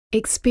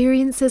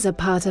Experiences are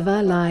part of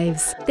our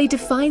lives. They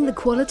define the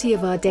quality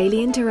of our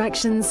daily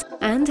interactions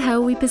and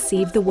how we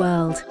perceive the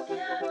world.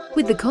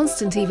 With the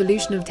constant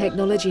evolution of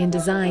technology and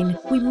design,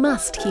 we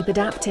must keep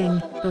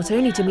adapting, not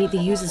only to meet the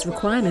user's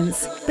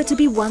requirements, but to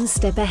be one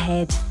step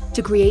ahead,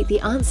 to create the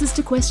answers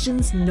to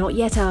questions not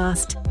yet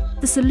asked,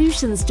 the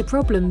solutions to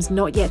problems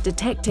not yet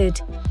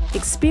detected.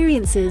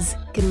 Experiences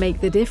can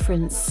make the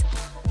difference.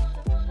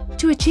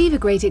 To achieve a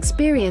great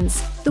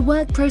experience, the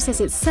work process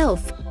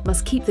itself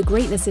must keep the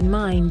greatness in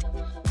mind.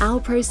 Our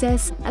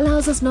process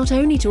allows us not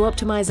only to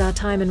optimize our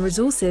time and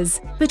resources,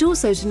 but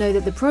also to know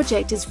that the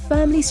project is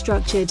firmly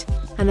structured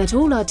and that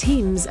all our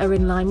teams are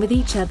in line with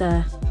each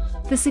other.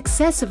 The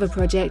success of a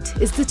project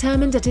is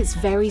determined at its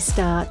very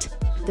start.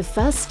 The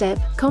first step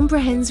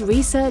comprehends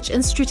research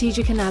and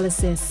strategic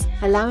analysis,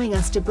 allowing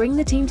us to bring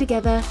the team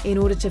together in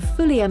order to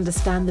fully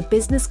understand the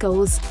business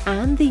goals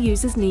and the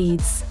user's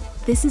needs.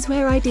 This is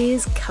where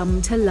ideas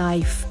come to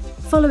life.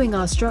 Following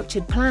our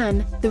structured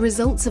plan, the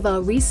results of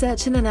our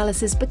research and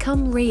analysis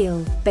become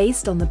real,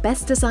 based on the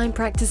best design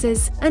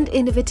practices and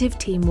innovative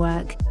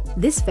teamwork.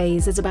 This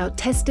phase is about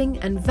testing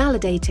and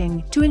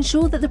validating to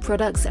ensure that the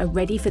products are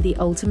ready for the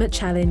ultimate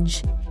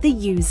challenge, the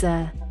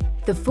user.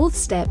 The fourth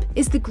step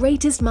is the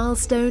greatest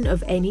milestone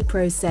of any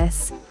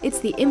process. It's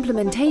the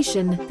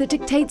implementation that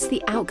dictates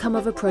the outcome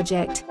of a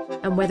project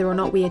and whether or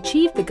not we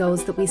achieve the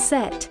goals that we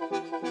set.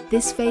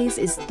 This phase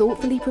is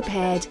thoughtfully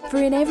prepared, for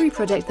in every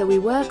project that we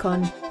work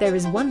on, there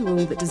is one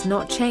rule that does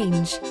not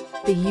change.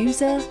 The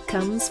user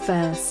comes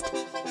first.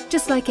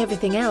 Just like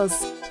everything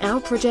else, our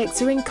projects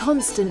are in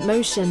constant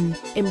motion,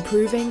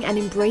 improving and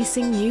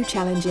embracing new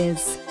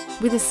challenges.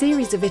 With a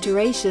series of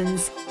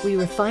iterations, we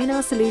refine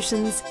our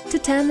solutions to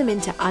turn them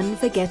into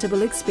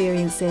unforgettable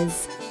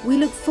experiences. We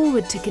look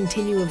forward to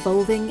continue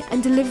evolving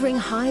and delivering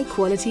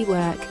high-quality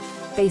work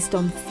based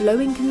on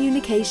flowing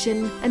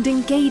communication and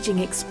engaging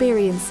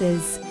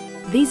experiences.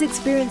 These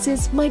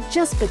experiences might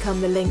just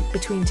become the link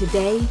between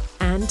today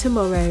and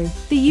tomorrow,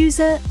 the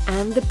user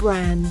and the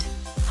brand,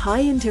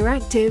 High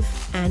Interactive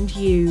and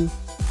you.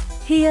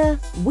 Here,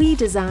 we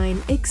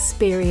design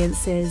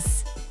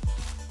experiences.